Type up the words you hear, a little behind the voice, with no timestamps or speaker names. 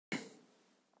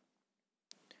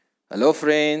Hello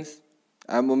friends,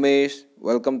 I'm Umesh.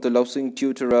 Welcome to Lousing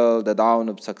Tutorial, The Dawn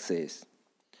of Success.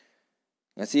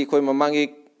 Ngasi khoi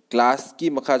mamangi class ki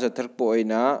makha chathak po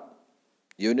oina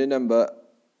unit number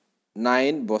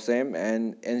 9 BOSEM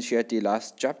and NCERT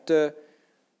last chapter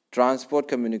Transport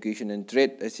Communication and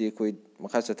Trade asi khoi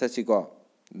makha chathasi ko.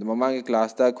 Mamangi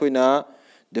class ta khoi na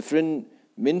different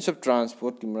means of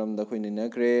transport ki maram da khoi na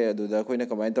kre adu da khoi na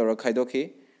kamai tor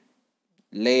khaidokhi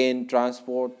land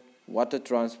transport, water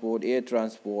transport, air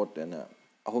transport, and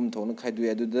ahum thona khaidui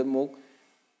adu da muk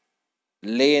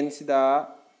lane sida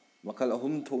makal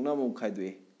ahum thona muk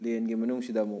khaidui lane gi manung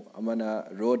sida muk amana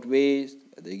roadways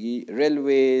adagi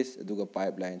railways aduga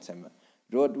pipelines ama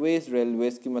roadways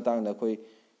railways ki matang da khoi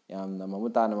yamna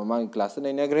mamuta na mamang class na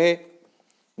inagre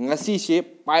ngasi she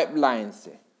pipelines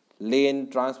se lane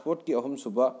transport ki ahum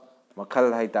suba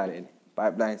makal hai tare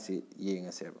pipeline se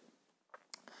yenga se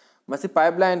masi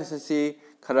pipeline se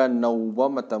khara nauba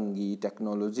matamgi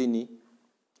technology ni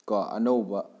ko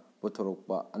anouba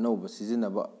puthorokpa anouba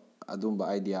sizinaba adumba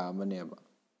idea amaneba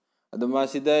aduma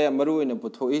sida maru ina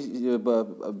puthoi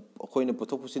khoina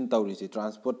puthok pusin tawrisi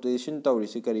transportation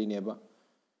tawrisi kari neba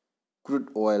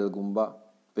crude oil gumba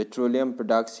petroleum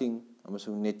production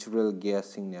amasung natural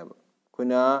gas sing neba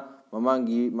khoina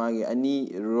mamangi magi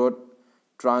ani road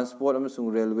transport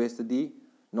amasung railway study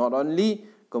not only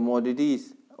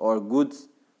commodities or goods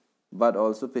but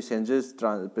also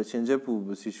passenger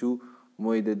pu sisu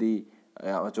moi dadi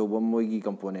achoba moi gi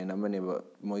component amane ba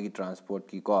moi gi transport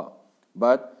ki ko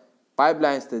but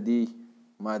pipeline study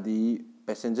madi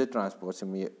passenger transport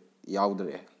sim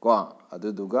yaudre ko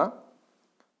adu duga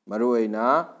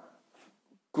maruina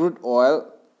crude oil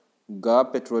ga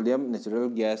petroleum natural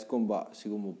gas kumba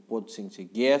sigum pot sing se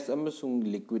gas amasung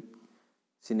liquid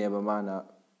sineba mana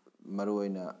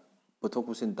maruina puthok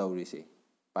pusin tawri se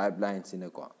pipeline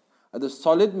sinako adu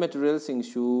solid material sing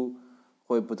shu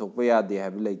koi puthok pa ya de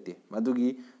have laite madugi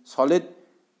solid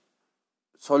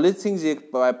sing je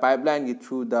pipeline gi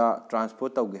through the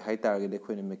transport of gi high target de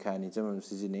khoina mechanism am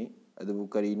sijini adu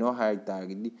kari no high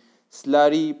target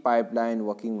slurry pipeline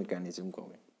working mechanism ko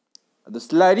adu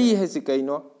slurry has kai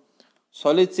no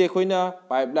solid se khoina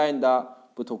pipeline da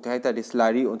puthok high target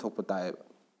slurry on thok pata hai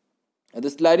adu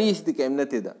slurry is the kem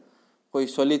nate da koi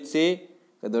solid se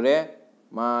kadore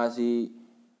masi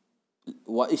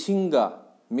wa isinga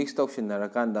mix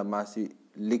tawshinnarakanda masi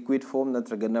liquid form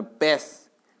natragana paste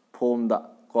form da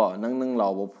ko nang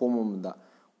lawba form da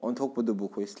onthokpudu bu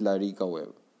khoi slurry kawe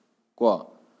ko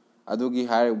adugi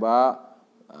haiba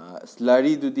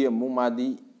slurry dudi amu madi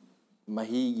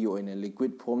mahi gi oina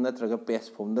liquid form natraga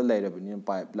paste form da lairabani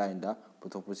pipeline da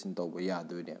puthokpusin tawba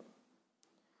yadoine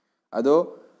ado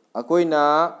akoina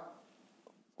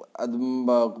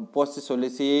post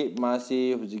solisi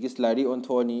masi hujiki slurry on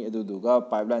thoni aduduga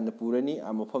pipeline da purani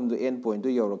amafam do end point do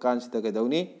yorokan sita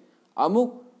kadawni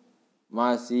amuk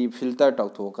masi filter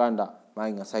tawtho kanda mai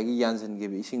ngasai gi yansan ge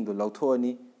ising do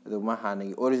lawthoni adu ma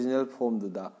hanagi original form do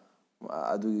da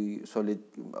adu solid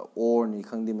ore ni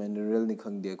khangdi mineral ni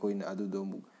khangdi koina adu do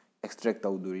extract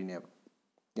tawduri ne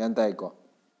yantai ko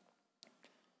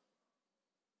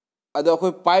adu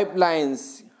koi pipelines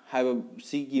have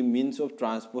sigi means of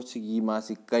transport sigi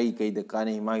masi kai da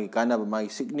kane magi kana ba magi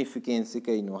significance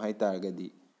kai no hai targadi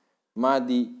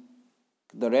madi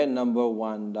the red number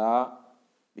 1 da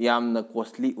yamna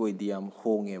costly oidi yam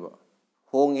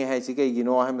honge hai si kai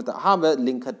gino hai mata ha ba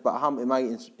linkhat pa ham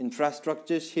magi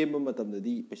infrastructure shema matam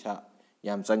dadi pesa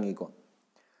yam changi ko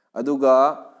aduga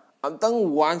amtang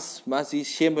once masi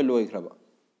shema loi khraba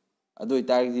adu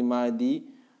targadi madi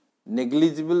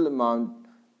negligible amount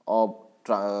of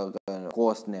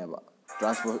cost never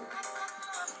transport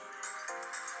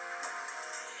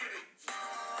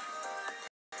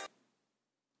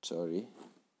sorry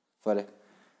fare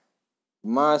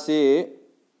masi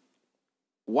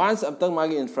once amtang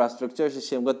magi infrastructure se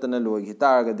semgatana loi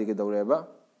hitaraga dige dawreba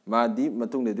madi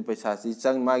matung de paisa si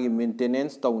chang magi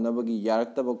maintenance tawnabagi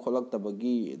yaraktaba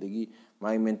kholaktabagi adagi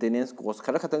magi maintenance cost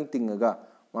khara khatang tingaga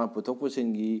ma puthok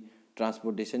pusingi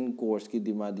transportation course ki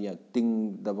dimadi ting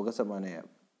dabaga samane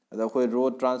ada khoi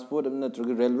road transport amna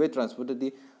trugi railway transport di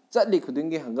chatli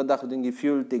khudingi hangada khudingi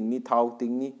fuel ting ni thau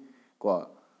ting ni ko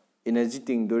energy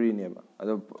ting dori ne ba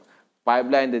ada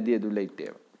pipeline de adu leite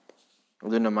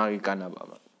adu na magi kana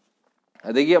ba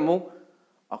adagi amu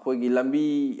akhoi gi lambi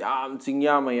yam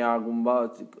chingya maya gumba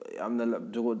yamna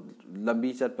jogo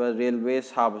lambi chatpa railway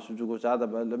saba su jogo chada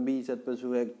ba lambi chatpa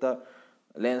su ekta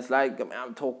landslide kam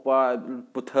am thokpa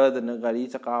puthar na gari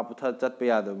chaka puthar chatpa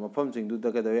yada mafam sing du da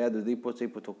ka da ya du di pochai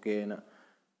puthokke na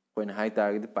koina hai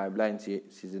target pipeline si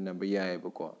season number ya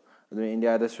ba ko adu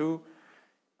india da su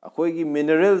akoi gi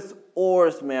minerals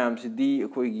ores mayam sidi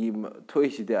akoigi thoi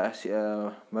sidi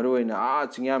maroina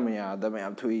chingya maya da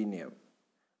mayam thoi ne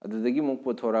adudagi muk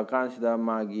pothora kan sida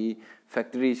magi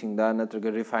factory singda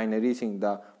natraga refinery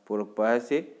singda purakpa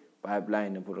se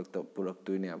pipeline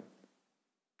puraktu ne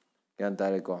yan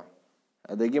tare ko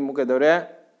adagi muk dore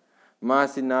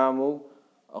masina muk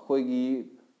akoigi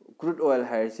crude oil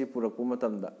hairsi purakpu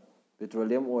matamda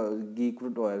petroleum oil gi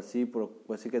crude oil si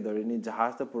purakpa se kedore ni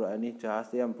jahaz ta purani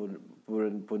jahaz yam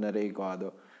punare ko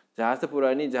ado jahaz ta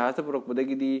purani jahaz ta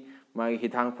purakpadagi di magi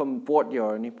hitangpham port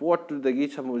yorni port tu dagi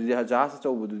samudra jahaz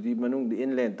chawbudu di manung di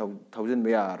inland 1000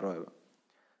 ba ro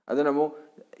aduna mo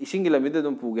ising lambi da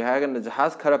dum puge ha gan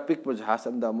jahaz khara pik pa jahaz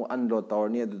amda mo unload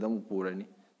tawni adu dam purani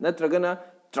natragana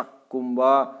truck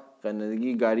kumba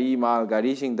kanagi gari mal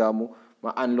gari sing da mo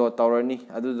ma unload tawrani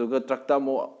adu duga truck ta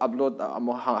mo upload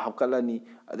mo hapkalani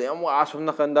ade mo asum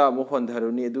na kanda mo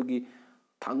hondharuni adugi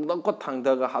thangdang ko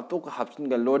thangdaga hatok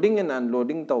hapsinga loading and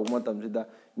unloading taw matam sida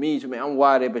mi su mayam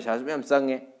ware pesa su mayam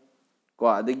sange ko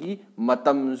adagi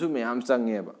matam su mayam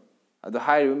sange ba adu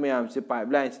hairu mayam se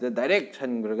pipeline sida direct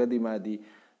changraga di madi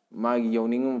magi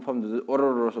yoning mafam du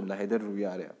ororo som da header ru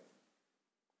yare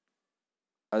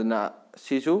adna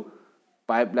sisu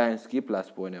pipelines ki plus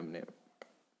point amne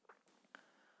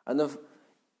anu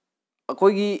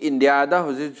akoigi india da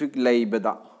hojik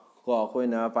laibada ko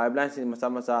akoina pipeline sin masa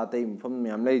masa tai mafam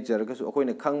myam lai jarga su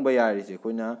akoina khangba yari se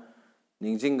akoina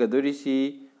ningjinga dori si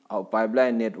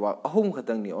pipeline network ahum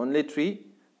khatang ni only 3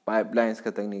 pipelines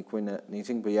khatang ni akoina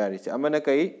ningjing ba yari se amana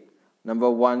kai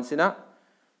number 1 sina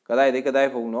kadai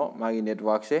phogno magi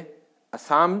network se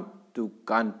Assam to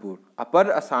Kanpur upper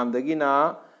Assam dagi na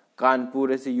Kanpur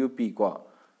se UP ko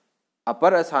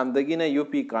upper Assam dagi na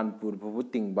UP Kanpur bhu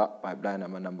tingba pipeline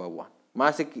ama number 1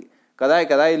 mase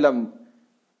kadai lam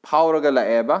Power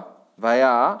eba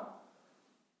via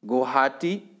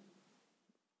Guwahati,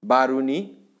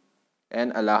 Baruni,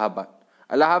 and Allahabad.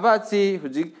 Allahabad si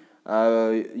hujik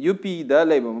UP da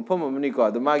labor mafam amani ko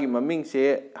adumagi maming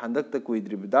se handak ta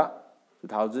kuidribda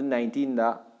 2019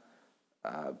 da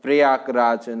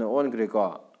Prayagraj and on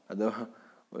greko ado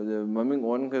maming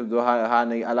on do ha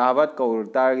nei Allahabad ko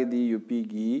target di UP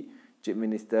gi chief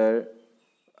minister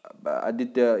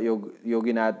Aditya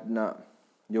Yoginath na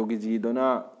Yogi ji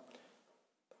dona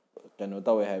kano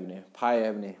tawe habne phai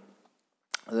habne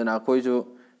adana koi ju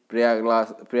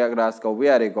Prayagraj ko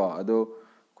biare ko ado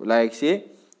like si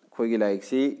khoi gi like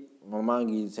si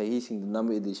mamangi sahi sing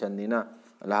number edition ni na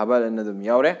Allahabad na dum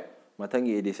yaure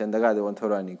mathangi edition daga do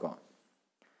onthorani ko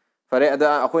fare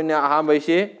ada akoina aham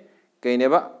baise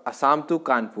kaineba Assam to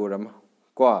Kanpur am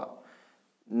ko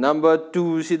number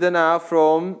 2 sidana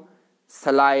from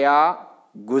Salaya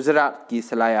Gujarat ki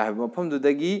Salaya hai mafam du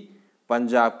dagi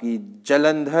Punjab ki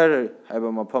Jalandhar hai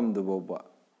mafam du boba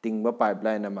tingba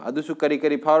pipeline ama adusu kari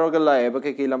pharaga laeba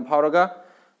ke lam pharaga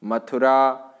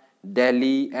Mathura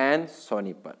Delhi and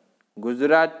Sonipat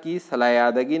Gujarat ki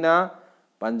Salaya dagi na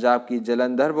Punjab ki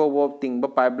Jalandhar boba tingba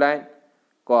pipeline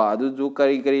ko adusu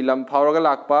kari lam pharaga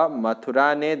lakpa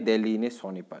Mathura ne Delhi ne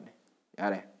Sonipat ne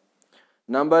yare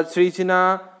number 3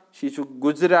 sina shisu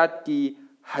Gujarat ki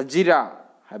Hazira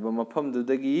haiba mafam du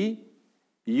dagi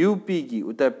UP ki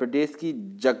Uttar Pradesh ki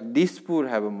Jagdishpur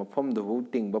haiba mafam du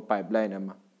tingba pipeline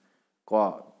ama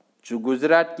ko chu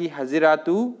Gujarat ki Hazira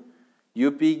to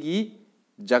UP ki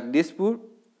Jagdishpur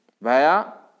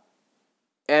via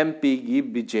MP ki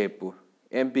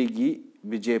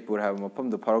Vijaypur haiba mafam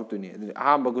du pharok tu ni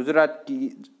ahamba Gujarat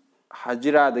ki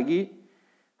Hazira dagi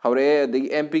haure dagi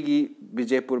MP ki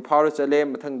Vijaypur pharo chale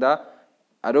mathangda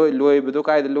aroi loi budu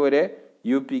kai da loire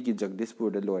UP ki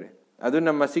Jagdishpur da lore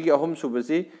aduna masigi ahum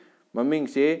subasi maming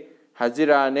se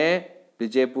Hazira ne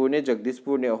Vijaypur ne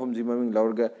Jagdishpur ne ahum ji maming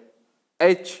laurga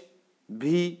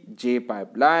HVJ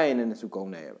pipeline ne su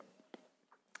kauna eba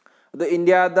ado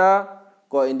India da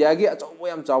ko India gi achaw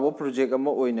yam chaw project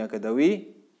ama oina kadawi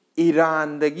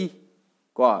Iran dagi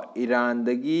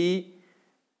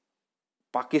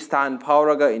Pakistan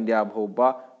phawraga India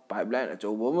bhoba pipeline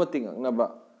achaw ma tingakna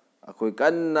ba akoi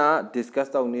kanna discuss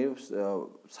tawni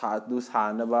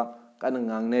sanaba kan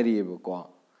ngangnari ko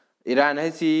Iran hai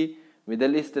si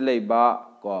Middle East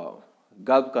leiba ko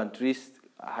Gulf countries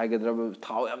haigadra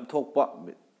thau yam thokpa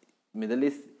Middle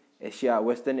East Asia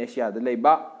Western Asia da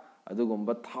leiba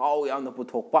adugumba thau yam na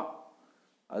puthokpa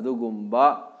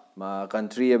adugumba ma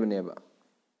country ebneba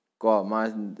ko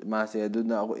ma se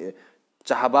aduna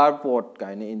Chahabar port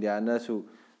kaine India na su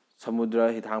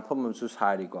samudra hithangpham su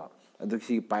sari ko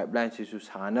aduksi pipeline si su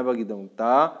sana bagi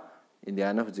dongta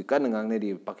India na huji kan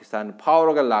ngangneri Pakistan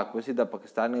phawraga lakpa sida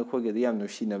Pakistan ga khoi ga yam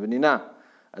nusi na banina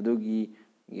adugi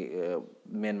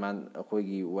ꯃꯦꯟꯃꯥꯟ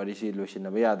ꯑꯩꯈꯣꯏꯒꯤ ꯋꯥꯔꯤꯁꯤ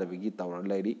ꯂꯣꯏꯁꯤꯟꯅꯕ ꯌꯥꯗꯕꯒꯤ ꯇꯧꯔ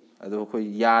ꯂꯩꯔꯤ ꯑꯗꯣ ꯑꯩꯈꯣꯏ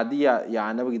ꯌꯥꯗꯤ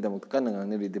ꯌꯥꯅꯕꯒꯤꯗꯃꯛꯇ ꯀꯟꯅ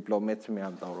ꯉꯥꯡꯅꯔꯤ ꯗꯤꯄ꯭ꯂꯣꯃꯦꯠꯁ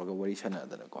ꯃꯌꯥꯝ ꯇꯧꯔꯒ ꯋꯥꯔꯤ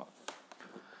ꯁꯥꯟꯅꯗꯅꯀꯣ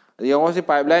ꯑꯗꯣ ꯌꯦꯡꯉꯣ ꯁꯤ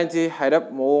ꯄꯥꯏꯞꯂꯥꯏꯟꯁꯤ ꯍꯥꯏꯔꯞ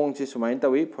ꯃꯑꯣꯡꯁꯤ ꯁꯨꯃꯥꯏꯅ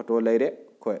ꯇꯧꯏ ꯐꯣꯇꯣ ꯂꯩꯔꯦ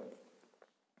ꯑꯩꯈꯣꯏ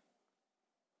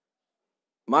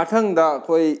ꯃꯊꯪꯗ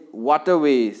ꯑꯩꯈꯣꯏ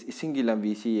ꯋꯥꯇꯔꯋꯦꯁ ꯏꯁꯤꯡꯒꯤ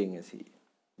ꯂꯝꯕꯤꯁꯤ ꯌꯦꯡꯉꯁꯤ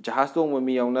ꯖꯍꯥꯖ ꯇꯣꯡꯕ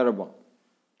ꯃꯤ ꯌꯥꯎꯅꯔꯕꯣ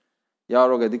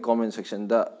ꯌꯥꯎꯔꯒꯗꯤ ꯀꯣꯃꯦꯟ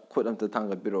ꯁꯦꯛꯁꯟꯗ ꯈꯨꯠ ꯑꯝꯇ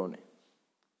ꯊꯥꯡꯒꯠꯄꯤꯔꯛꯑꯣꯅꯦ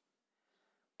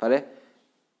ꯐꯔꯦ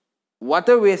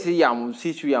ꯋꯥꯇꯔꯋꯦꯁꯤ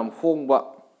ꯁꯤꯁꯨ ꯌꯥꯝ ꯍꯣꯡꯕ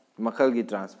ꯃꯈꯜꯒꯤ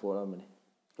ꯇ꯭ꯔꯥꯟꯁꯄꯣꯔꯠ ꯑꯃꯅꯤ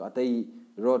ꯑꯇꯩ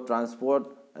ꯔꯣꯗ ꯇ꯭ꯔꯥꯟꯁꯄꯣꯔꯠ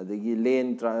ꯑꯗꯒꯤ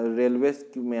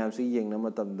ꯔꯦꯜꯋꯦꯁꯀꯤ ꯃꯌꯥꯝꯁꯤ ꯌꯦꯡꯅ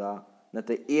ꯃꯇꯝꯗ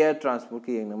ꯅꯠꯇ꯭ꯔꯒ ꯑꯦꯌꯔ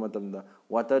ꯇ꯭ꯔꯥꯟꯁꯄꯣꯔꯠꯀ ꯌꯦꯡꯅ ꯃꯇꯝꯗ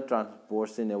ꯋꯥꯇꯔ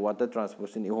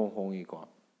ꯇ꯭ꯔꯥꯟꯁꯄꯣꯔꯠꯁꯤꯅ ꯏꯍꯣꯡ ꯍꯣꯡꯉꯤꯀꯣ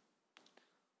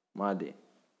ꯃꯥꯗꯤ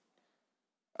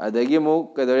ꯑꯗꯒꯤ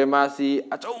ꯑꯃꯨꯛ ꯀꯩꯗꯧꯔꯦ ꯃꯥꯁꯤ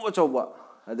ꯑꯆꯧꯕ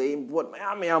ꯑꯗꯒꯤ ꯄꯣꯠ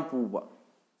ꯃꯌꯥꯝ ꯄꯨꯕ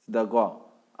ꯁꯤꯗꯀꯣ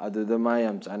ꯑꯗꯨꯗ ꯃꯥ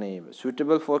ꯌꯥꯝ ꯆꯥꯅꯩꯌꯦꯕ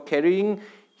suitable for carrying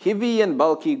heavy and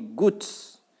bulky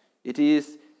goods. It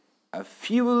is a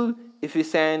fuel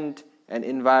efficient and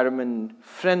environment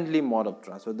friendly mode of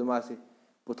transport. ꯑꯗꯨ ꯃꯥꯁꯤ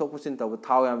ꯄꯨꯊꯣꯛ ꯄꯨꯁꯤꯟ ꯇꯧꯕ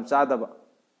ꯊꯥꯎ ꯌꯥꯝ ꯆꯥꯗꯕ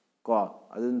ꯀꯣ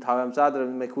ꯑꯗꯨꯅ ꯊꯥꯎ ꯌꯥꯝ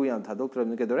ꯆꯥꯗ꯭ꯔꯕꯅꯤꯅ ꯃꯩꯈꯨ ꯌꯥꯝ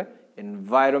ꯊꯥꯗꯣꯛꯇ꯭ꯔꯕꯅꯤꯅ ꯀꯩꯗꯧꯔꯦ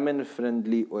environment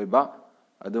friendly ꯑꯣꯏꯕ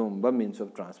ꯑꯗꯨꯒꯨꯝꯕ means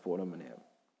of transport ꯑꯃꯅꯦꯕ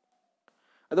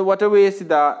ꯑꯗꯣ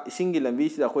ꯋꯥꯇꯔꯋꯦꯁꯤꯗ ꯏꯁꯤꯡꯒꯤ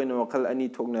ꯂꯝꯕꯤꯁꯤꯗ ꯑꯩꯈꯣꯏꯅ ꯃꯈꯜ ꯑꯅꯤ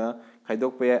ꯊꯣꯛꯅ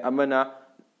ꯈꯥꯏꯗꯣꯛꯄ ꯌꯥꯏ ꯑꯃꯅ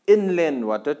inland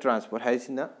water transport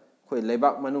ꯍꯥꯏꯁꯤꯅ ꯑꯩꯈꯣꯏ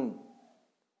ꯂꯩꯕꯥꯛ ꯃꯅꯨꯡ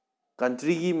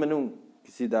ꯀꯟꯇ꯭ꯔꯤꯒꯤ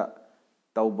ꯃꯅꯨꯡꯁꯤꯗ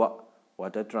ꯇꯧꯕ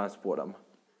ꯋꯥꯇꯔ ꯇ꯭ꯔꯥꯟꯁꯄꯣꯔꯠ ꯑꯃ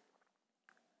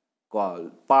ꯀꯣ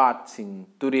ꯄꯥꯠꯁꯤꯡ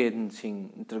ꯇꯨꯔꯦꯟꯁꯤꯡ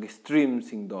ꯅꯠꯇ꯭ꯔꯒ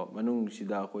ꯁ꯭ꯇ꯭ꯔꯤꯝꯁꯤꯡꯗꯣ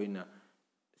ꯃꯅꯨꯡꯁꯤꯗ ꯑꯩꯈꯣꯏꯅ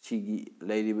ꯁꯤꯒꯤ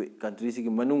ꯂꯩꯔꯤꯕ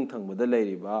ꯀꯟꯇ꯭ꯔꯤꯁꯤꯒꯤ ꯃꯅꯨꯡ ꯊꯪꯕꯗ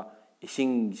ꯂꯩꯔꯤꯕ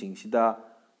ꯏꯁꯤꯡꯁꯤꯡꯁꯤꯗ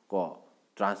ꯀꯣ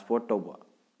ꯇ꯭ꯔꯥꯟꯁꯄꯣꯔꯠ ꯇꯧꯕ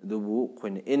ꯑꯗꯨꯕꯨ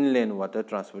ꯑꯩꯈꯣꯏꯅ inland water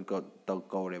transport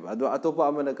ꯀꯧꯔꯦꯕ ꯑꯗꯣ ꯑꯇꯣꯞꯄ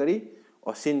ꯑꯃꯅ ꯀꯔꯤ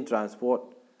ocean transport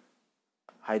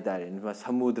ꯍꯥꯏꯇꯥꯔꯦ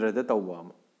ꯁꯃꯨꯗ꯭ꯔꯗ ꯇꯧꯕ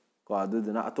ꯑꯃ ꯀꯣ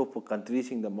ꯑꯗꯨꯗꯨꯅ ꯑꯇꯣꯞꯄ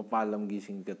ꯀꯟꯇ꯭ꯔꯤꯁꯤꯡꯗ ꯃꯄꯥꯟ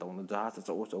ꯂꯝꯒꯤꯁꯤꯡꯒ ꯇꯧꯅ ꯖꯍꯥꯖ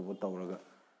ꯑꯆꯧꯕ ꯇꯧꯔꯒ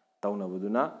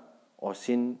ꯇꯧꯅꯕꯗꯨꯅ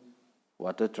ocean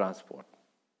water transport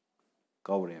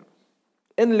ꯀꯧꯔꯦꯕ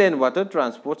inland water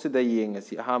transport ꯁꯤꯗ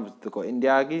ꯌꯦꯡꯉꯁꯤ ꯑꯍꯥꯟꯕꯁꯤꯗꯀꯣ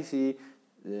ꯏꯟꯗꯤꯌꯥꯒꯤꯁꯤ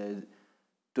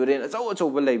ꯇꯨꯔꯦꯟ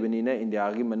ꯑꯆꯧꯕ ꯂꯩꯕꯅꯤꯅ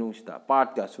ꯏꯟꯗꯤꯌꯥꯒꯤ ꯃꯅꯨꯡꯁꯤꯗ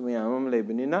ꯄꯥꯠꯀꯁꯨ ꯃꯌꯥꯝ ꯑꯃ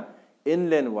ꯂꯩꯕꯅꯤꯅ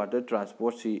inland water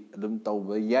transportꯁꯤ ꯑꯗꯨꯝ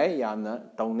ꯇꯧꯕ ꯌꯥꯏ ꯌꯥꯝꯅ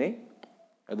ꯇꯧꯅꯩ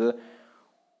ꯑꯗꯨ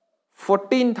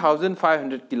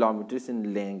 14,500 kilometers in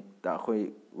length ꯑꯩꯈꯣꯏ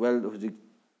ꯍꯧꯖꯤꯛ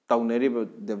ꯇꯧꯅꯔꯤꯕ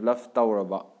ꯗꯦꯚꯂꯞ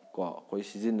ꯇꯧꯔꯕ ꯀꯣ ꯑꯩꯈꯣꯏ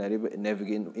ꯁꯤꯖꯤꯟꯅꯔꯤꯕ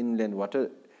inland water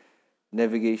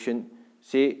navigation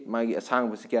ꯁꯤ ꯃꯥꯒꯤ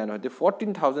ꯑꯁꯥꯡꯕꯁꯤ ꯀꯌꯥꯅꯣ ꯍꯥꯏꯗꯤ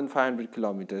 14,500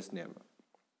 kilometersꯅꯦꯕ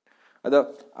ꯑꯗꯣ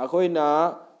ꯑꯩꯈꯣꯏꯅ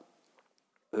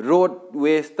road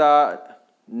west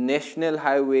national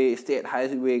highway state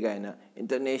highway ꯀꯥꯏꯅ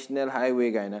ꯏꯟꯇꯔꯅꯦꯁꯅꯦꯜ ꯍꯥꯏꯋꯦ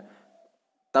ꯀꯥꯏꯅ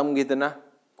ꯇꯝꯈꯤꯗꯅ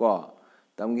ꯀꯣ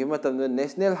ꯇꯝꯈꯤꯕ ꯃꯇꯝꯗ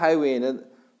ꯅꯦꯁꯅꯦꯜ ꯍꯥꯏꯋꯦꯅ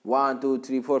 1 2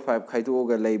 3 4 5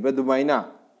 ꯈꯥꯏꯗꯣꯛꯑꯒ ꯂꯩꯕ ꯑꯗꯨꯃꯥꯏꯅ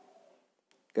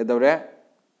ꯀꯩꯗꯧꯔꯦ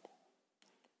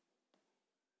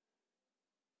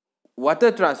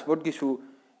water transportꯀꯤꯁꯨ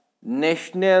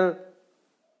national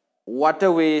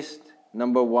waterways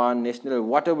number 1 national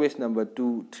waterways number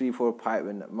 2 3 4 5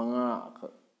 and mga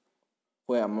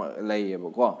ꯍꯣꯏ ꯑꯃ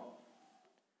ꯂꯩꯌꯦꯕꯀꯣ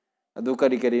ꯑꯗꯨ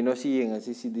ꯀꯔꯤꯅꯣ ꯁꯤ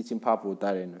ꯌꯦꯡꯉꯁꯤ ꯁꯤꯗꯤ ꯆꯤꯝꯐꯥ ꯄꯨ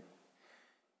ꯇꯥꯔꯦ ꯅꯣꯏ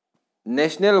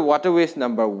national waterways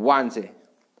number 1 ꯁꯦ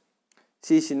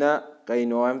ꯁꯤꯁꯤꯅ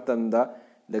ꯀꯩꯅꯣ ꯍꯥꯏꯕ ꯃꯇꯝꯗ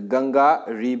the Ganga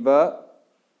river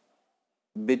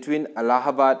between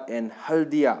Allahabad and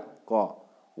Haldia ko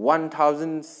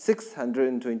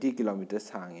 1,620 kilometers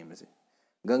ꯁꯥꯡꯉꯦ ꯃꯁꯤ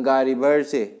Ganga river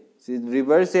se si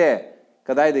river se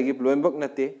kadaidagi loinbak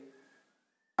nate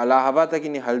Allahabad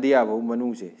tagini Haldia bo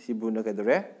manung se sibuna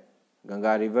kadore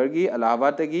Ganga river gi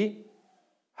Allahabad tagi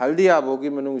Haldia bo gi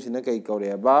manung sina kai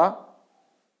kaure ba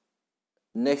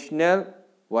national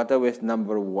waterways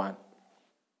number 1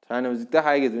 sana hujikta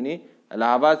haigeduni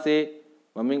Allahabad se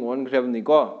maming on grabni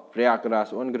ko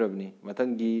Prayagraj on grabni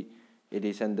mathangi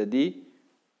edition dadi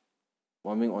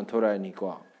maming on thorani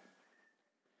ko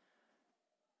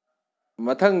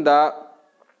mathangda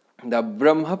the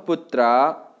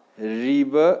Brahmaputra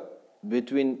river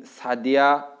between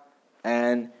Sadia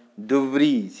and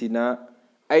Dhubri sina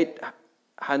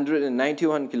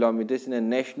 891 kilometers in a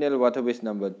national waterways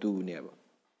number 2 neba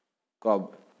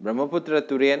ko Brahmaputra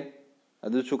turen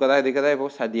adu su kadai bo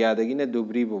Sadia dagina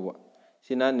Dhubri bo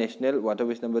sina national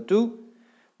waterways number 2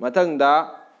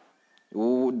 mathangda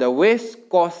the West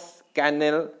Coast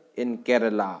Canal in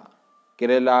Kerala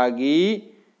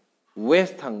gi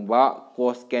West Thangba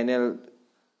Coast Canal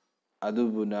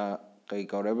adubuna kai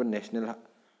kaureba national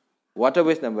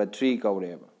waterways number 3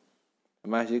 kaureba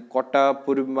masi Kota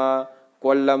Purma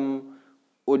Kollam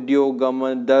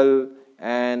Udyogamadal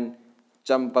and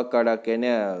Champakara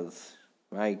canals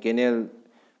my canal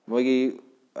mogi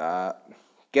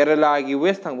Kerala gi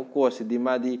West Thangba coast di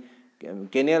madi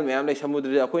canal mayam lai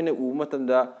samudra akoina u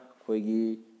matamda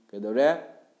khoigi kedore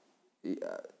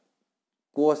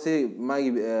कोसे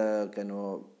मागी कनो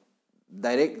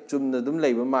direct Chumna दुम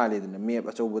लेबा मालेदना map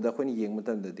अचौबदा अखोनी Young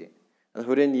मतंददि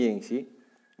होरेन येंगसी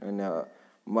अना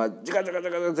मा जगा जगा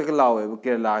जगा जगा लावे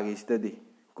केरला गी स्टडी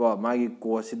को मागी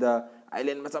कोसिदा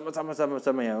आइलैंड मचा मचा मचा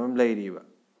मचा मयाम लेरिबा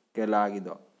केरला गी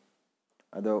दो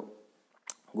अदो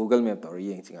गूगल मैप तौर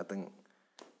येंगसी ngатang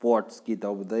ports की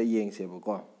तौबदा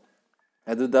येंगसेबको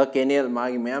अदुदा केनेल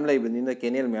मागी मयाम लेबनिना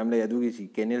केनेल मयाम ले अदुगी सी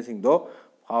केनेल सिंग दो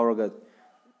फावरगा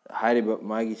हारिबा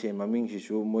मागी से ममिंग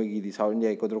सिसु मोगी दि south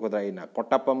India कोद्रो कोद्राइना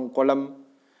कोटापम kolam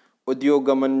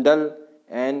उद्योगमंडल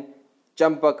and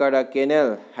चंपाकड़ा kennel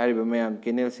हारिबा मयाम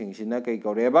kennel सिंग सिना कई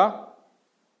कौरेबा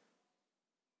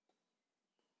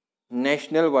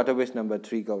नेशनल वाटरवेज नंबर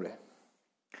 3 कौरे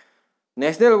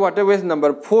नेशनल वाटरवेज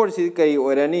नंबर 4 सी कई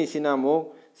ओरनी सिनामो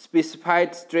specified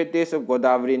स्ट्रेटेज of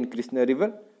Godavari and Krishna river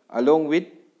along with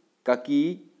Kaki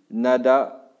Nada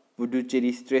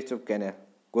Puducherry stretch of canal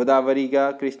Godavari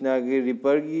का कृष्णा की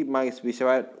रिवर की माग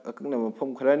स्पेसिफाइड अकंग मफम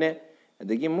खरने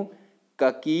अदगी मु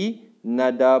काकी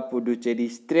नदा पुडुचेरी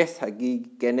स्ट्रेच हगी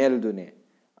कैनल दुने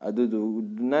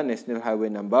अदुदुना national highway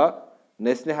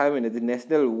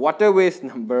national waterways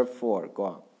number 4 को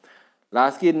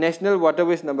लास्ट की national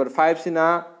waterways number 5 Cina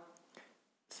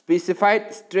specified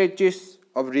stretches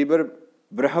of river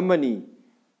Brahmani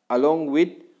along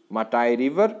with Matai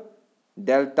River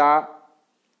delta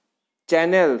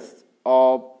channels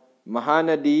of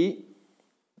Mahanadi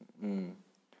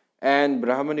and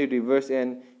Brahmani rivers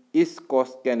and East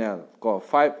Coast Canal ko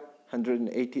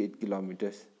 588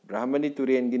 kilometers Brahmani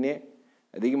Turian gine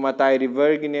adigi Matai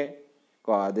River gine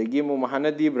ko adigi mu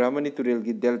Mahanadi Brahmani Turil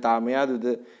gi delta maya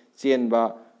du chen ba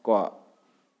ko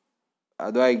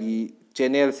adwai gi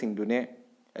channel sing dune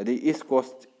adi East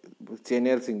Coast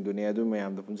channel sing dune adu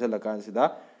mayam da punsa lakan sida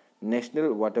National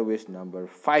Waterways number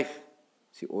 5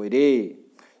 si oire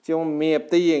si on map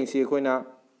te yeng si khoina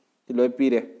ti loi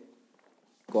pire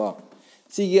ko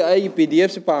si gi ai pdf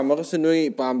se pam ka sunoi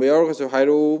pam ba yor ka so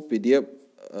hairo pdf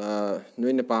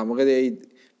noi na pam ka de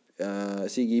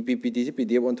si gi ppt si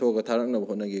pdf on tho ka tharak na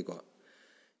hona gi ko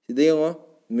si de ngo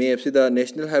map si da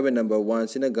National Highway number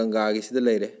 1 sina Ganga gi si da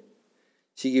leire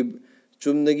si gi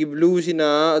chumna gi blue sina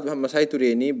masai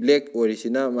tureni black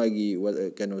orisina magi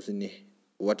kano sini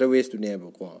waterways to ne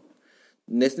ko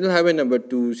National Highway number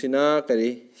 2 sina kari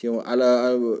si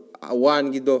ala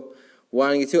one gi do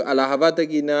one gi si Allahabad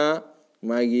gi na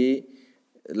magi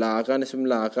la kan sum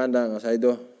la kan da ngasai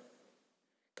do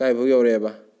kai bhu yore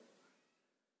ba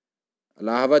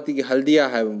Allahabad gi Haldia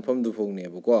ha phom du phong ne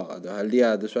ko ado Haldia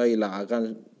do swai la kan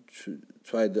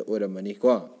swai do ora mani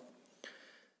ko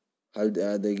Haldia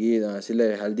dagi sile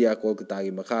Haldia Kolkata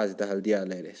gi makha sida Haldia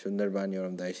lere Sundarban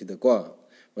yoram dai sida ko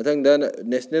mathang da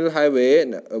National Highway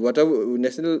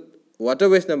National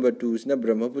Waterways number 2 sina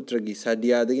Brahmaputra gi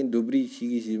Sadia dagi Dubri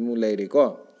sigi simu lere ko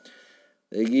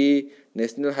dagi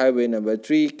National Highway number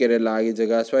 3 Kerala gi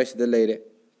jaga swai sida lere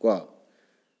ko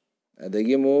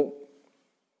adagi mu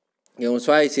yong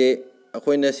swai se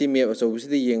akhoina si map aso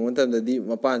sida yeng montam da di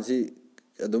mapan si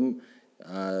adum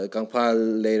kangphal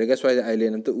leiraga swai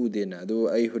island amta udena adu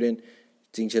ai huren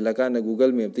chingchelaka na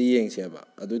Google map te yeng se ba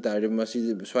adu tare masi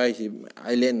swai si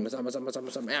island masa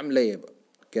mayam leba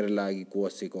Kerala gi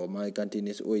coast se ko mai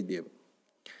continuous oide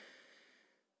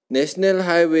National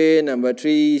Highway number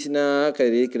 3 sina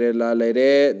kari Kerala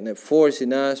leire 4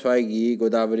 sina swai gi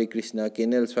Godavari Krishna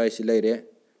Canal swai si leire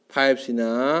 5 sina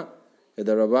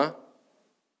kedaraba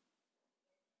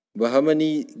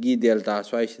Bahamani gi delta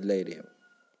swai si leire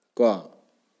ko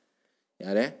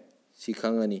yare si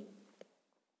khangani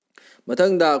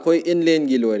mathang da koi inland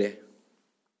gi lore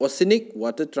oceanic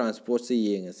water transport se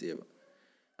yeng ase ba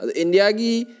ado India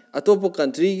gi atopo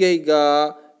country ga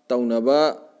taunaba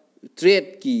trade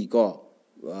ki ko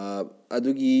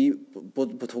adugi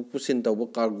pothok pusin tawba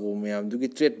cargo mayam dugi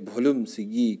trade volume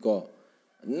sigi ko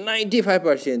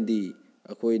 95% di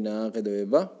akoi na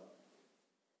kadoeba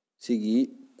sigi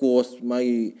coast mai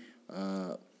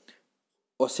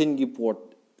ocean gi port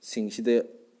sing sida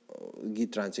gi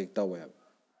transit tawa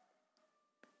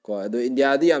ko ado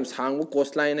India di am sangbu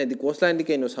coastline di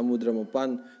kaino samudra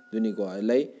mapan duni ko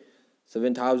lai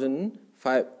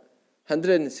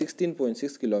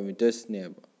 7516.6 kilometers ne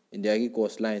India gi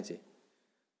coastline se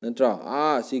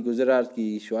natra si Gujarat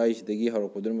ki swai sidagi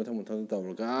harok podur mathang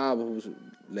tawra ga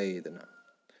lai dana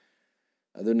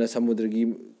aduna samudra gi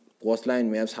coastline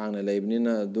map sangna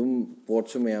leibnina dum port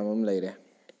su mayam leire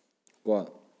ko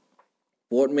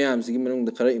port mayam sigi manung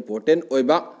da khara important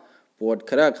oiba port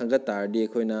khara khanga tardi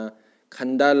khoina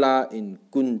Khandala in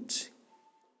Kutch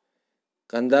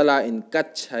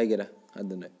haigera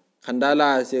aduna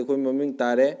Khandala se khoi maming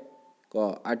tare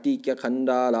ko ati kya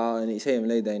Khandala ni sem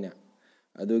lei daina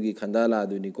ꯑꯗꯨꯒꯤ ꯈꯟꯗꯥꯂꯥ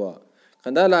ꯑꯗꯨꯅꯤꯀꯣ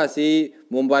ꯈꯟꯗꯥꯂꯥꯁꯤ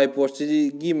ꯃꯨꯝꯕꯥꯏ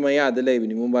ꯄꯣꯔꯠꯁꯤꯒꯤ ꯃꯌꯥꯗ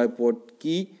ꯂꯩꯕꯅꯤ ꯃꯨꯝꯕꯥꯏ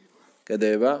ꯄꯣꯔꯠꯀꯤ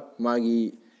ꯀꯩꯗꯧꯑꯦꯕ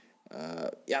ꯃꯥꯒꯤ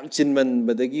ꯌꯥꯝ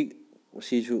ꯆꯤꯟꯃꯟꯕꯗꯒꯤ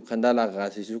ꯁꯤꯁꯨ ꯈꯟꯗꯥꯂꯥ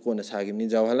ꯀꯥꯁꯤꯁꯨ ꯀꯣꯟꯅ ꯁꯥꯈꯤꯕꯅꯤ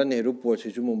ꯖꯋꯥꯍꯔꯂꯥꯜ ꯅꯦꯍꯔꯨ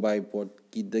ꯄꯣꯔꯠꯁꯤꯁꯨ ꯃꯨꯝꯕꯥꯏ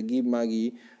ꯄꯣꯔꯠꯀꯤꯗꯒꯤ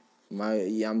ꯃꯥꯒꯤ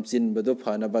ꯌꯥꯝ ꯆꯤꯟꯕꯗꯣ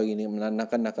ꯐꯅꯕꯒꯤꯅꯤ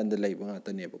ꯅꯥꯀꯟ ꯅꯥꯀꯟꯗ ꯂꯩꯕ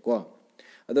ꯉꯥꯛꯇꯅꯦꯕꯀꯣ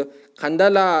ꯑꯗꯣ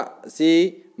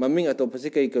ꯈꯟꯗꯥꯂꯥꯁꯤ ꯃꯃꯤꯡ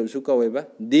ꯑꯇꯣꯞꯄꯁꯤ ꯀꯩ ꯀꯧꯁꯨ ꯀꯧꯋꯦꯕ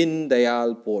ꯗꯤꯟ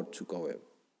ꯗꯌꯥꯜ ꯄꯣꯔꯠꯁꯨ ꯀꯧꯋꯦꯕ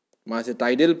ꯃꯥꯁꯦ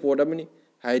ꯇꯥꯏꯗꯦꯜ ꯄꯣꯔꯠ ꯑꯃꯅꯤ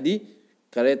ꯍꯥꯏꯗꯤ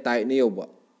ꯈꯔ ꯇꯥꯏꯠꯅ ꯌꯧꯕ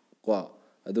ꯀꯣ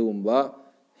ꯑꯗꯨꯒꯨꯝꯕ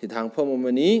ꯍꯤꯊꯥꯡꯐꯝ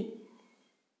ꯑꯃꯅꯤ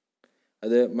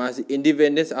ꯑꯗ ꯃꯥꯁꯤ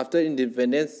ꯏꯟꯗꯤꯄꯦꯟꯗꯦꯟꯁ ꯑꯥꯐꯇꯔ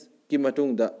ꯏꯟꯗꯤꯄꯦꯟꯗꯦꯟꯁꯀꯤ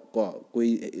ꯃꯇꯨꯡꯗ ꯀꯣ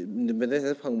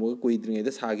independence ꯐꯪꯕꯒ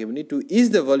ꯀꯨꯏꯗ꯭ꯔꯤꯉꯩꯗ ꯁꯥꯈꯤꯕꯅꯤ two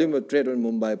is the volume of trade ꯑꯣꯟ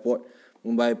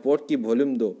ꯃꯨꯝꯕꯥꯏ ꯄꯣꯔꯠꯀꯤ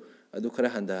ꯚꯣꯜꯌꯨꯝꯗꯣ ꯑꯗꯨ ꯈꯔ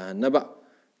ꯍꯟꯊꯍꯟꯅꯕ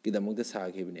ꯒꯤꯗꯃꯛꯇ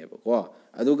ꯁꯥꯈꯤꯕꯅꯦꯕꯀꯣ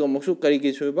ꯑꯗꯨꯒ ꯑꯃꯨꯛꯁꯨ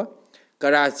ꯀꯔꯤꯒꯤ ꯁꯣꯏꯕ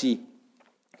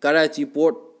ꯀꯔꯥꯆꯤ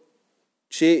ꯄꯣꯔꯠ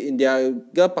ꯁꯤ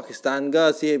ꯏꯟꯗꯤꯌꯥꯒ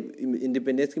ꯄꯥꯀꯤꯁꯇꯥꯟꯒ ꯁꯤ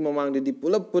ꯏꯟꯗꯤꯄꯦꯟꯗꯦꯟꯁꯀꯤ ꯃꯃꯥꯡꯗꯗꯤ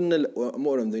ꯄꯨꯂꯞ ꯄꯨꯟꯅ ꯑꯃ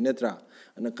ꯑꯣꯏꯔꯝꯗꯣꯏ ꯅꯠꯇ꯭ꯔꯥ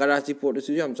ꯑꯗꯨꯅ ꯀꯔꯥꯆꯤ ꯄꯣꯔꯠ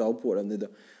ꯑꯁꯤꯁꯨ ꯌꯥꯝ ꯆꯥꯎꯕ ꯄꯣꯔꯠ ꯑꯃꯅꯤ ꯑꯗꯣ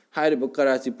ꯍꯥꯏꯔꯤꯕ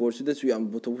ꯀꯔꯥꯆꯤ ꯄꯣꯔꯠꯁꯤꯗꯁꯨ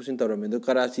ꯌꯥꯝ ꯄꯨꯊꯣꯛ ꯄꯨꯁꯤꯟ ꯇꯧꯔꯝꯃꯤ ꯑꯗꯣ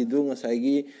ꯀꯔꯥꯆꯤꯗꯨ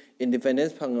ꯉꯁꯥꯏꯒꯤ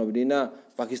ꯏꯟꯗꯤꯄꯦꯟꯗꯦꯟꯁ ꯐꯪꯉꯕꯅꯤꯅ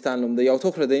ꯄꯥꯀꯤꯁꯇꯥꯟ ꯂꯣꯝꯗ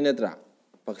ꯌꯥꯎꯊꯣꯛꯈ꯭ꯔꯗꯣꯏ ꯅꯠꯇ꯭ꯔꯥ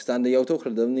ꯄꯥꯀꯤꯁꯇꯥꯟꯗ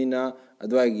ꯌꯥꯎꯊꯣꯛꯈ꯭ꯔꯗꯕꯅꯤꯅ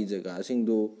ꯑꯗꯨꯋꯥꯏꯒꯤ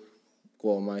ꯖꯒꯥꯁꯤꯡꯗꯨ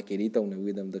ꯀꯣ ꯃꯥ ꯀꯦꯔꯤ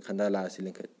ꯇꯧꯅꯕꯒꯤꯗꯃꯛꯇ ꯈꯟꯗꯥꯂꯥ ꯑꯁꯤ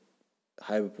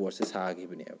ꯍꯥꯏꯕ ꯄꯣꯔꯠꯁꯦ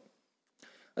ꯁꯥꯈꯤꯕꯅꯦꯕ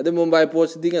ꯑꯗꯣ ꯃꯨꯝꯕꯥꯏ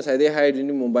ꯄꯣꯔꯠꯁꯤꯗꯤ ꯉꯁꯥꯏꯗꯩ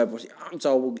ꯍꯥꯏꯔꯤꯗꯨꯅꯤ ꯃꯨꯝꯕꯥꯏ ꯄꯣꯔꯠꯁꯤ ꯌꯥꯝ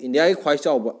ꯆꯥꯎꯕ ꯏꯟꯗꯤꯌꯥꯒꯤ ꯈ꯭ꯋꯥꯏ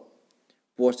ꯆꯥꯎꯕ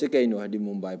ꯄꯣꯔꯠꯁꯦ ꯀꯩꯅꯣ ꯍꯥꯏꯗꯤ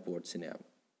ꯃꯨꯝꯕꯥꯏ ꯄꯣꯔꯠꯁꯤꯅꯦꯕ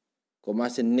ꯀꯣ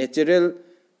ꯃꯥꯁꯦ ꯅꯦꯆꯔꯦꯜ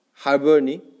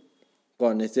ꯍꯥꯔꯕꯔꯅꯤ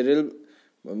ꯀꯣ ꯅꯦꯆꯔꯦꯜ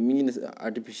ꯃꯤꯅ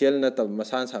ꯑꯥꯔꯇꯤꯐꯤꯁꯤꯌꯦꯜ ꯅꯠꯇꯕ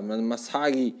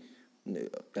ꯃꯁꯥꯒꯤ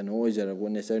ꯀꯩꯅꯣ ꯑꯣꯏꯖꯔꯕ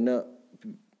ꯅꯦꯆꯔꯅ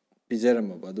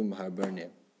ꯄꯤꯖꯔꯝꯃꯕ ꯑꯗꯨꯝꯕ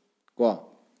ꯍꯥꯔꯕꯔꯅꯦꯕ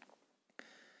ꯀꯣ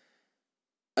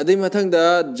ꯑꯗꯨꯏ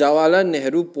ꯃꯊꯪꯗ ꯖꯋꯥꯍꯔꯂꯥꯜ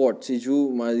ꯅꯦꯍꯔꯨ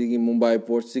ꯄꯣꯔꯠꯁꯤꯁꯨ ꯃꯥꯒꯤ ꯃꯨꯝꯕꯥꯏ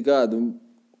ꯄꯣꯔꯠꯁꯤꯒ ꯑꯗꯨꯝ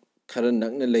ꯈꯔ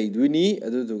ꯅꯛꯅ ꯂꯩꯗꯣꯏꯅꯤ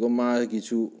ꯑꯗꯨꯗꯨꯒ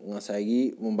ꯃꯥꯒꯤꯁꯨ ꯉꯁꯥꯏꯒꯤ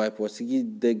ꯃꯨꯝꯕꯥꯏ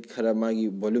ꯄꯣꯔꯠꯁꯤꯒꯤꯗ ꯈꯔ ꯃꯥꯒꯤ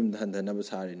ꯚꯣꯜꯌꯨꯝꯗ ꯍꯟꯊꯅꯕ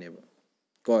ꯁꯥꯔꯤꯅꯦꯕ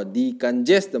ꯀꯣ ꯗꯤ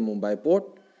ꯀꯟꯖꯦꯁ ꯗ ꯃꯨꯝꯕꯥꯏ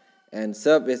ꯄꯣꯔꯠ ꯑꯦꯟ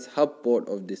ꯁꯔꯞ ꯑꯦꯁ hub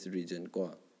port of this region ꯀꯣ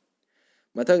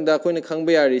ꯃꯊꯪꯗ ꯑꯩꯈꯣꯏꯅ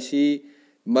ꯈꯪꯕ ꯌꯥꯔꯤꯁꯤ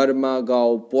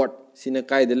ꯃꯔꯃꯥꯒꯥꯎ ꯄꯣꯔꯠ ꯁꯤꯅ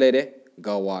ꯀꯥꯏꯗ ꯂꯩꯔꯦ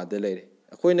ꯒꯋꯥꯗ ꯂꯩꯔꯦ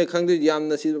ꯑꯩꯈꯣꯏꯅ ꯈꯪꯗꯣꯏ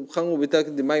ꯌꯥꯝꯅ ꯁꯤ ꯈꯪꯉꯨꯕ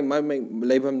ꯇꯥꯔꯒꯗꯤ ꯃꯥꯏ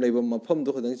ꯂꯩꯐꯝ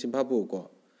ꯃꯐꯝꯗꯣ ꯈꯛꯇꯪ ꯆꯤꯟꯐꯥ ꯄꯨꯀꯣ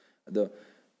ꯑꯗꯣ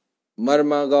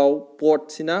ꯃꯔꯃꯥꯒꯥꯎ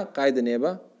ꯄꯣꯔꯠꯁꯤꯅ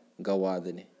ꯀꯥꯏꯗꯅꯦꯕ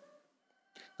ꯒꯋꯥꯗꯅꯤ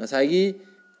ꯉꯁꯥꯏꯒꯤ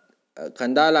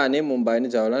ꯈꯟꯗꯥꯂꯥꯅꯦ ꯃꯨꯝꯕꯥꯏꯅꯦ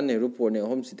ꯖꯋꯥꯍꯔꯂꯥꯜ ꯅꯦꯍꯔꯨ ꯄꯣꯔꯠꯅꯦ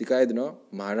ꯑꯍꯨꯝꯁꯤꯗꯤ ꯀꯥꯏꯗꯅꯣ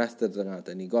ꯃꯍꯥꯔꯥꯁꯇ꯭ꯔꯗ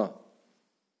ꯉꯥꯛꯇꯅꯤꯀꯣ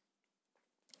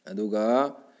ꯑꯗꯨꯒ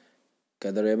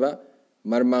ꯀꯩꯗꯧꯔꯦꯕ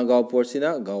ꯃꯔꯃꯥꯒꯥꯎ ꯄꯣꯔꯠꯁꯤꯅ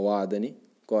ꯒꯋꯥꯗꯅꯤ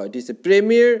ꯀꯣ ꯏꯠ ꯏꯁ ꯑ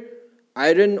premiere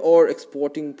iron or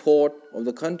ꯑꯦꯛꯁꯄꯣꯔꯇꯤꯡ port of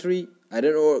the country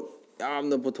iron or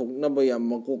ꯌꯥꯝꯅ ꯄꯨꯊꯣꯛꯅꯕ ꯌꯥꯝ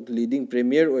ꯃꯀꯣꯛ ꯂꯤꯗꯤꯡ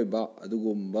ꯄ꯭ꯔꯦꯃꯤꯌꯔ ꯑꯣꯏꯕ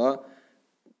ꯑꯗꯨꯒꯨꯝꯕ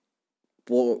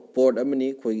ꯄꯣꯔꯠ ꯑꯃꯅꯤ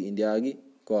ꯑꯩꯈꯣꯏꯒꯤ ꯏꯟꯗꯤꯌꯥꯒꯤ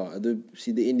ꯀꯣ ꯑꯗꯨ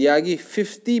ꯁꯤꯗ ꯏꯟꯗꯤꯌꯥꯒꯤ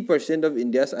 50% ꯑꯣꯐ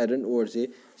ꯏꯟꯗꯤꯌꯥꯁ ꯑꯥꯏꯔꯟ ꯑꯣꯔꯁꯦ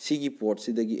ꯁꯤꯒꯤ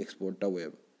ꯄꯣꯔꯠꯁꯤꯗꯒꯤ ꯑꯦꯛꯁꯄꯣꯔꯠ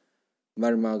ꯇꯧꯋꯦꯕ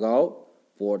ꯃꯔꯃꯥꯒꯥꯎ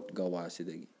ꯄꯣꯔꯠ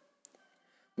ꯒꯋꯥꯁꯤꯗꯒꯤ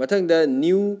ꯃꯊꯪꯗ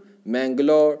ꯅ꯭ꯌꯨ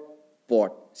ꯃꯦꯡꯒꯂꯣꯔ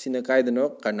ꯄꯣꯔꯠ ꯁꯤꯅ ꯀꯥꯏꯗꯅꯣ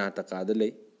ꯀꯔꯅꯥꯇꯀꯥꯗ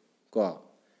ꯂꯩ ꯀꯣ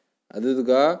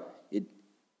ꯑꯗꯨꯗꯨꯒ ꯏꯠ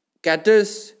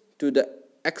caters to the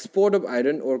export of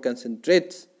iron ore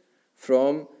concentrates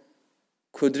from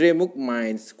Khudremukh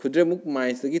mines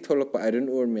dagi tholakpa iron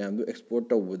ore myam du export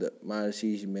tawbuda ma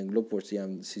si Mangalore port si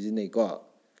yam sijinai ko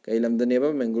kai lamda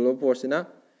neba Mangalore port sina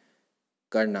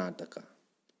Karnataka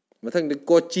mathang de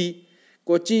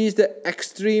Kochi is the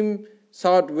extreme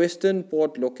southwestern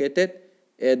port located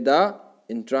at the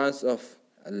entrance of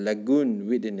a lagoon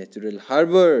with a natural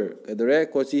harbor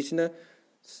kadore Kochi sina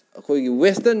ꯑꯩꯈꯣꯏꯒꯤ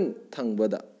western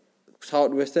ꯊꯪꯕꯗ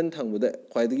south western ꯊꯪꯕꯗ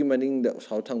ꯈ꯭ꯋꯥꯏꯗꯒꯤ ꯃꯅꯤꯡꯗ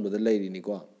south ꯊꯪꯕꯗ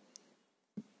ꯂꯩꯔꯤꯅꯤꯀꯣ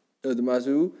ꯑꯗꯨ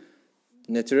ꯃꯥꯁꯨ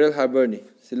natural ꯍꯥꯔꯕꯔꯅꯤ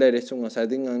ꯁꯤ ꯂꯩꯔꯦ ꯁꯨꯝ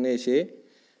ꯉꯁꯥꯏꯗꯒꯤ ꯉꯥꯡꯅꯩꯁꯦ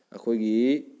ꯑꯩꯈꯣꯏꯒꯤ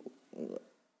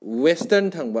ꯋꯦꯁꯇꯔꯟ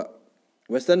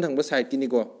ꯊꯪꯕ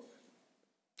ꯁꯥꯏꯠꯀꯤꯅꯤꯀꯣ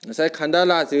ꯉꯁꯥꯏ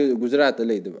ꯈꯟꯗꯥꯂꯥꯁꯦ ꯒꯨꯖꯔꯥꯠꯇ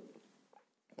ꯂꯩꯗꯕ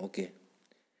ꯑꯣꯀꯦ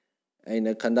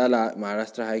ꯑꯩꯅ ꯈꯟꯗꯥꯂꯥ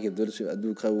ꯃꯍꯥꯔꯥꯁꯇ꯭ꯔ ꯍꯥꯏꯈꯤꯕꯗꯨꯁꯨ ꯑꯗꯨ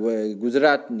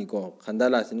ꯒꯨꯖꯔꯥꯠꯅꯤꯀꯣ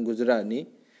ꯈꯟꯗꯥꯂꯥꯁꯤꯅ ꯒꯨꯖꯔꯥꯠꯅꯤ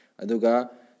ꯑꯗꯨꯒ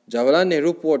ꯖꯋꯥꯍꯔꯂꯥꯜ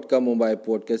ꯅꯦꯍꯔꯨ ꯄꯣꯔꯠꯀ ꯃꯨꯝꯕꯥꯏ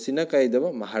ꯄꯣꯔꯠꯀ ꯁꯤꯅ ꯀꯩꯗꯕ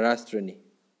ꯃꯍꯥꯔꯥꯁꯇ꯭ꯔꯅꯤ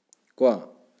ꯀꯣ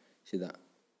ꯁꯤꯗ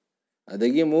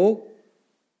ꯑꯗꯒꯤ ꯑꯃꯨꯛ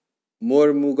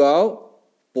ꯃꯣꯔꯃꯨꯒꯥꯎ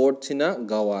ꯄꯣꯔꯠꯁꯤꯅ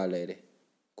ꯒꯋꯥ ꯂꯩꯔꯦ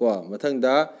ꯀꯣ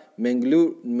ꯃꯊꯪꯗ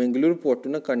ꯃꯦꯡꯒꯂꯨꯔ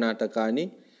ꯄꯣꯔꯠꯇꯨꯅ ꯀꯔꯅꯥꯇꯀꯥꯅꯤ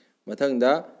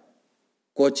ꯃꯊꯪꯗ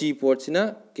ꯀꯣꯆꯤ ꯄꯣꯔꯠꯁꯤꯅ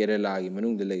ꯀꯦꯔꯂꯥꯒꯤ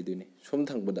ꯃꯅꯨꯡꯗ ꯂꯩꯗꯣꯏꯅꯤ ꯁꯣꯝ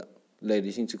ꯊꯪꯕꯗ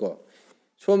ꯂꯩꯔꯤꯁꯤꯡꯁꯤꯀꯣ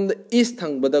ꯁꯣꯝꯗ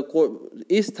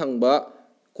ꯏꯁ ꯊꯪꯕ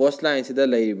ꯀꯣꯁ ꯂꯥꯏꯟꯁꯤꯗ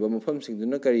ꯂꯩꯔꯤꯕ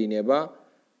ꯃꯐꯝꯁꯤꯡꯗꯨꯅ ꯀꯔꯤꯅꯦꯕ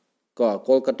ko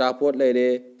Kolkata port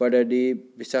leire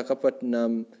Paradip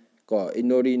Visakhapatnam ko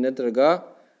Inori natraga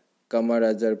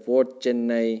Kamarajar port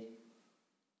Chennai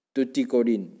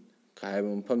Tuticorin kai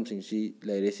mpham sing si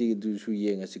leire si du su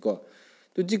yeng asi ko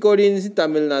Tuticorin si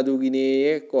Tamil Nadu gi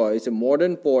ne ko is a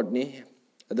modern port ni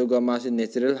aduga ma si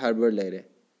natural harbor leire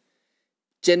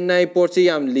Chennai port si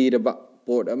yam liraba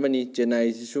port amani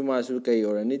Chennai si su ma su kai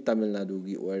orani Tamil Nadu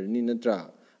gi orani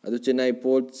natra adu Chennai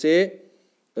port se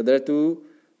to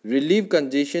relieve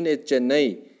congestion at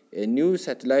Chennai, a new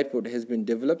satellite port has been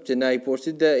developed. Chennai port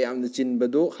is the yam the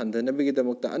Chinbado, Handanabigi the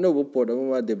Mokta, another port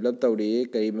of developed Tauri,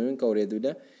 Kariman Kaure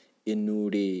Duda,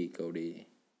 Inuri Kauri.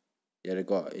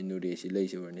 Yareko, Inuri, she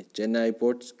lays over it. Chennai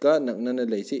ports, got Nana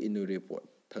lazy Inuri port.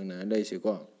 Tangna lazy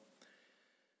go.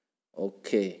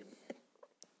 Okay.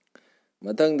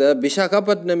 Matang the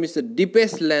Visakhapatnam is the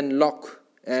deepest landlocked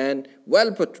and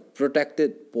well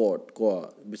protected port.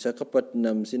 Ko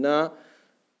Visakhapatnam sina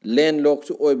landlocked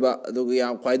su oiba aduga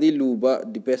yam khwaidi luba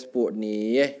deepest port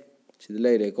ni sid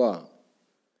leire ko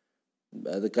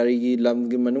adu karigi lam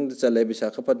gi manung da chale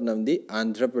Visakhapatnam di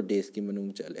Andhra Pradesh ki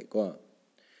manung chale ko.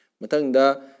 Matang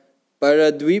da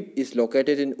Paradweep is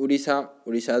located in Odisha.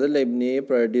 Odisha da lebni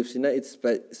Paradweep sina it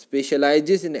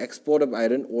specializes in export of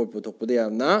iron ore puthok pade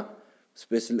yamna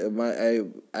special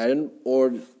iron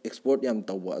ore export yam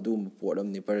tawwa adu port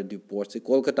amni Paradweep port se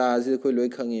Kolkata se khoi loi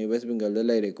khangi West Bengal da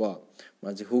leire ko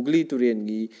ma se Hooghly Turen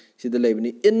gi sida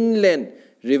lebni inland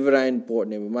riverine port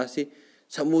ne ma si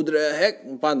samudra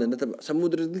hek pan da na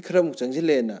samudra di khram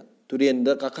changile na Turen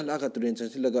da ka khala ka Turen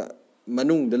changsilaga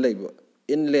manung da leibo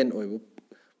inland oibo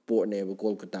port ne ba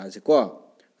Kolkata se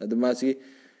ko adu ma si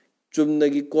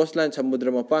chumnagi coastline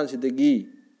samudra mapan sidagi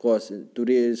coast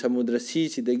Turen samudra sea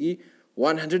sidagi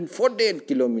 148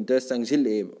 kilometers sangsil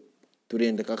e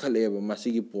Turen da kakhal e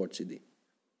masigi port sidi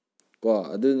ko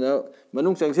aduna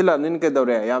manung sangsil nin ke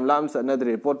dawre yam lam sa na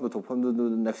report puthok pham du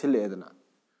naksil e dana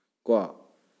ko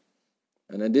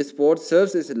and this port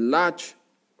serves as a large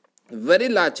very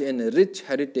large and rich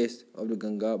heritage of the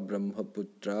Ganga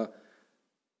Brahmaputra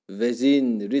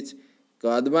basin rich ko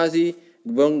admasi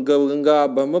Ganga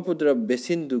Brahmaputra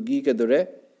basin dugi ke dawre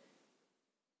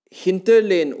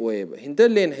hinterland oeba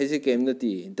hinterland hesi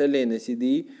kemnati hinterland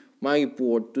sidi magi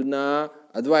port tuna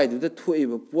adwai du da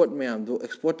thoiba port mayam do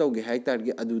export tawge haitar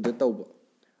ge adu da tawba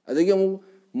adagi amu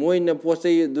moina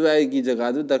posai duai gi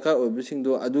jaga du dakar oibising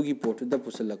do adugi port da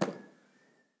pusalakwa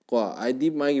ko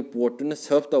id magi port tuna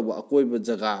serve tawba akoiba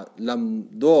jaga lam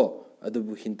do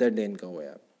adubu hinterland ka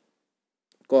waya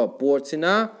ko port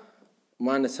sina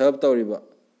mana serve tawriba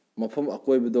mafam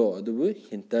akoiba do adubu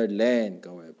hinterland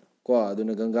ka waya ko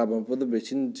aduna Ganga Brahmaputra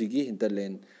basin jigi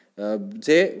hinterland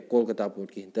je Kolkata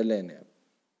port ki hinterland hai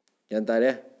yan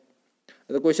tare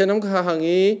the question am kha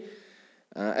hangi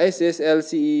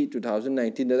SSLCE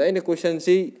 2019 da ina question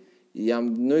si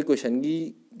yam noi question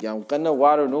gi yam kana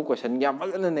waro no question yam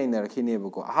bagana nei na rakhine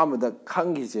ba ko ahamada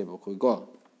khangi je ba ko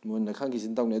mun na khangi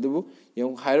sin tawne dubu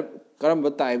yam khair karam ba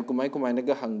tai kumai na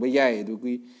ga hang ba yai du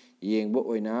ki yeng ba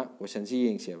oina question si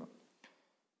yeng se ba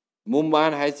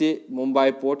Mumbai haise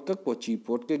Mumbai port ka Kochi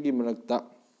port ka gi manakta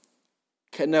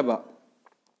khenaba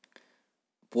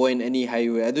point any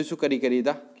highway adu su kari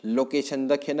da location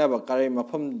da khenaba kare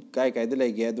mafam kai da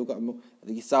lege adu ka amu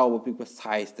adi saw pik pa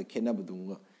size da khenaba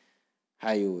dunga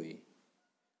highway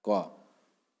ko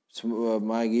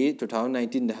magi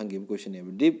 2019 da hangi question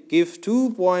ne give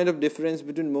 2 point of difference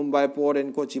between Mumbai port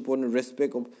and Kochi port in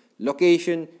respect of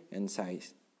location and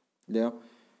size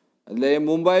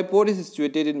Mumbai port is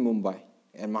situated in Mumbai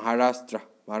and Maharashtra.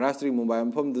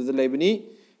 Mumbai from the Lebanese.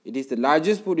 It is the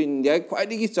largest port in India.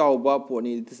 Quite a port.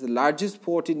 It is the largest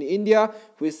port in India,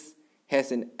 which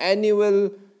has an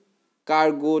annual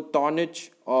cargo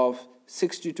tonnage of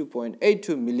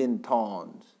 62.82 million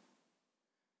tons.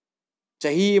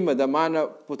 Chahi madamana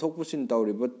puthok pusin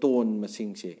tawriba ton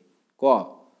masing se.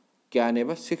 Ko kya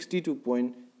neba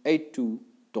 62.82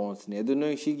 tons ne.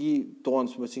 Aduna shigi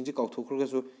tons masing se kauthokra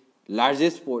so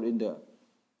largest port in the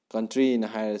country in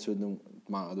higher sudum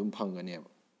ma adum phangane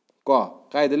ko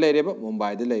kai de lere ba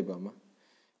Mumbai de leba ma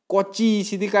Kochi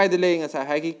city kai de le ngasa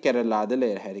ha ki Kerala de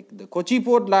le ha the Kochi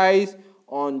port lies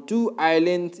on 2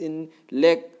 islands in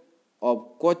Lake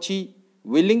of Kochi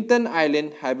Wellington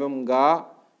Island haibam ga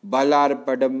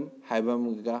Balarpadam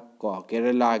haibam ga ko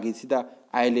Kerala gi sida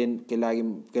island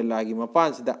kelagi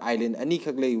mapan sida island ani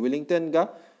khak le Wellington ga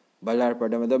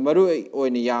Balarpadam da maru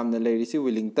oina yamna le si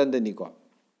Wellington da ni ko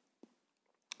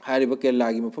hariba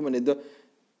Kerala gi mafam ne do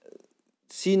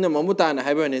sina mamutana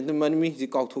haiba ne manmi ji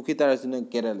kauthuki tarasuna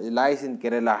Kerala lies in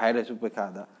Kerala haira su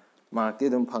pekada markte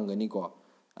dum phangani ko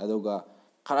aduga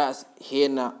kharas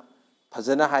hena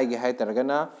phajana haige hai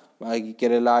targana magi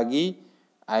Kerala gi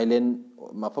island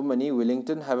mafamani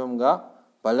Wellington habam ga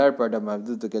Balarpadam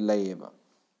abdu to ke layeba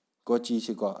Kochi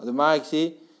si ko adu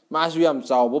magi masu yam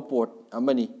chawbo port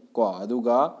amani ko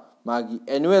aduga magi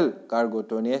annual cargo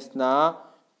tonnage na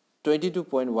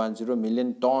 22.10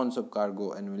 million tons of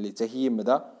cargo annually chahi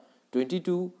mada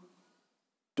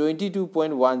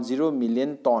 22.10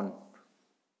 million ton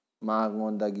ma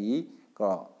ngondagi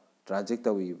ko traject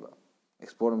tawiba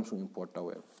export amsung import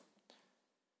tawe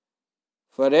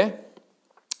fare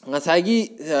ngasagi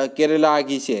Kerala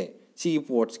gi se si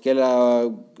ports Kerala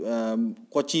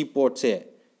Kochi port se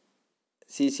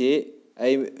si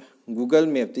ai Google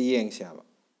Map te yeng se ba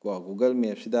ko Google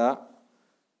Map sida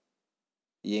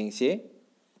yeng se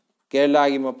Kerala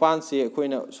gi mapan se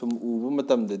khoina sum ubu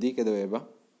matam dadi kedoe ba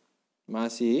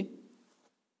masi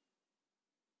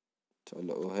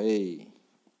cholo hey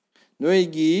noi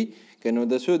gi keno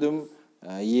da su dum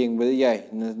yeng ba yai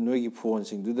noi gi phone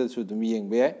sing du da su dum yeng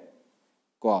ba yai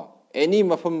ko any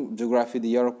mafam geography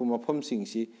di yarak pu mafam sing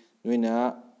si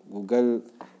noina Google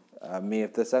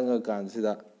Map ta sanga kan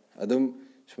sida adum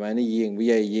sumaina yeng ba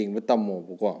yai yeng ba tammo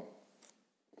ko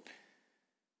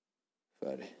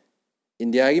fare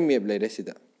India gi map lai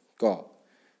resida ko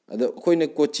ado khoina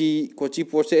Kochi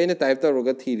port se ena type ta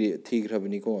roga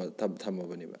thigrabani ko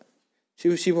thamabani ba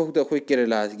si phok ta khoi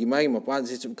Kerala gi mai mapan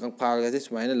se chum kang pha ga se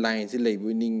sumaina line se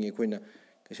leibu ning khoina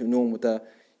kasu nong muta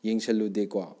yeng salu de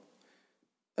ko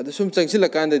ado sum changsil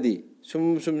kan di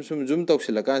sum zoom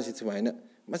toksil kan si sumaina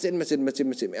machin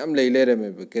am lei le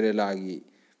me Kerala gi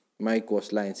mai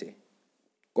coastline se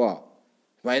ko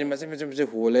sumaina machin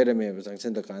ho le me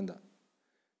changsin da kan da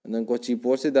nang Kochi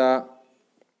port se da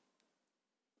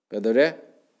kadore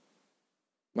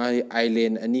mai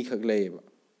island ani khak leiba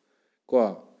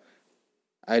ko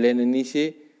island ani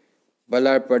se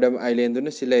Balarpadam island du na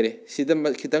silere sida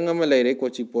khitang ama leire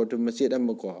Kochi port tu machet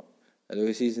am ko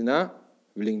ado si sina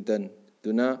Wellington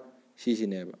tuna si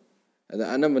sineba ada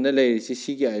anamana leire si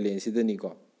gi island sida ni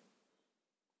ko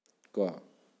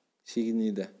si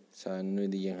ni da san no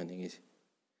di yang haningi si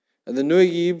ada noi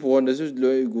gi phone da su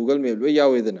Google Map lo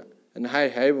yawe dana an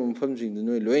hai mafam sing du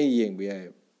noi lo yeng ba ya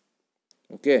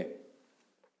okay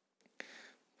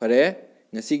pare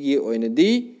ngasi gi oina di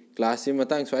class si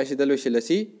matang swai sida lo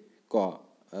silasi ko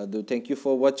do thank you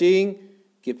for watching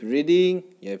keep reading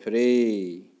ya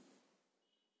pray